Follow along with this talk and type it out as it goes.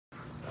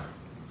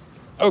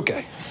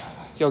Okay,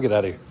 y'all get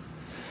out of here.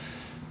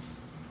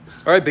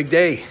 All right, big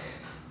day.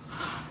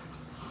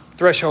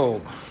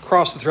 Threshold,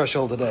 crossed the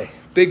threshold today.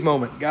 Big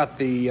moment, got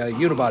the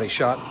unibody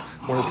shot.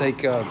 I'm gonna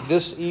take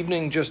this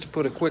evening just to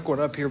put a quick one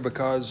up here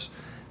because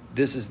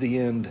this is the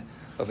end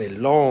of a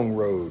long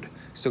road.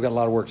 Still got a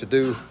lot of work to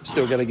do.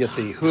 Still gotta get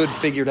the hood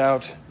figured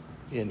out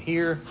in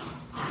here.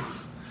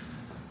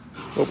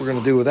 What we're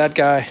gonna do with that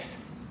guy.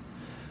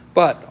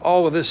 But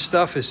all of this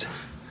stuff is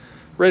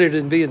ready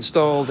to be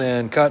installed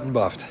and cut and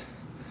buffed.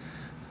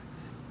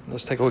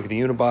 Let's take a look at the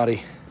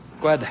unibody.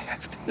 Glad to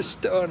have this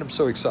done. I'm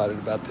so excited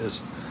about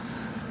this.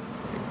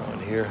 Go on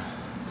here.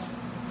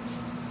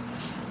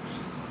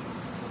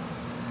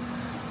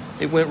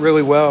 It went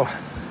really well.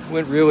 It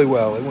went really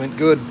well. It went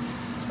good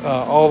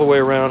all the way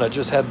around. I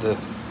just had the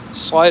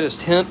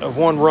slightest hint of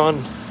one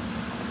run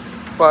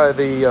by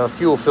the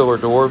fuel filler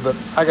door, but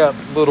I got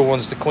little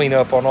ones to clean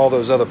up on all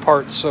those other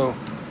parts, so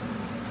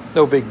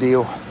no big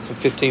deal. For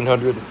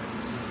 $1,500,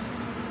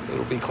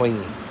 it'll be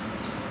clean.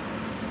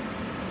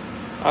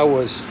 I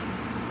was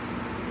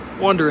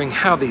wondering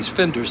how these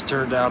fenders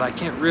turned out. I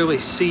can't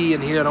really see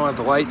in here. I don't have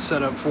the light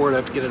set up for it. I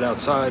have to get it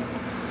outside.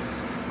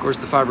 Of course,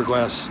 the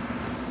fiberglass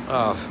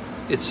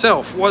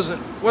itself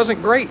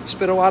wasn't great.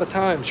 Spent a lot of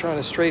time trying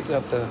to straighten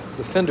up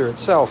the fender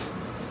itself.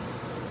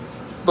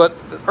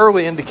 But the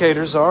early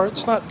indicators are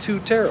it's not too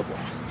terrible.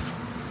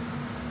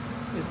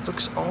 It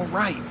looks all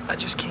right. I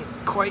just can't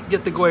quite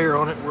get the glare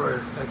on it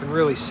where I can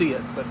really see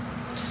it, but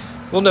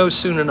we'll know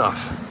soon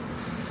enough.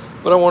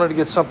 But I wanted to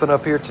get something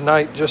up here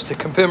tonight just to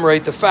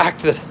commemorate the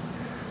fact that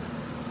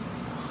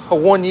a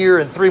 1 year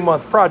and 3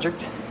 month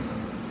project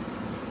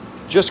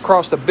just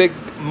crossed a big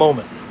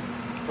moment.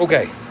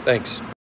 Okay, thanks.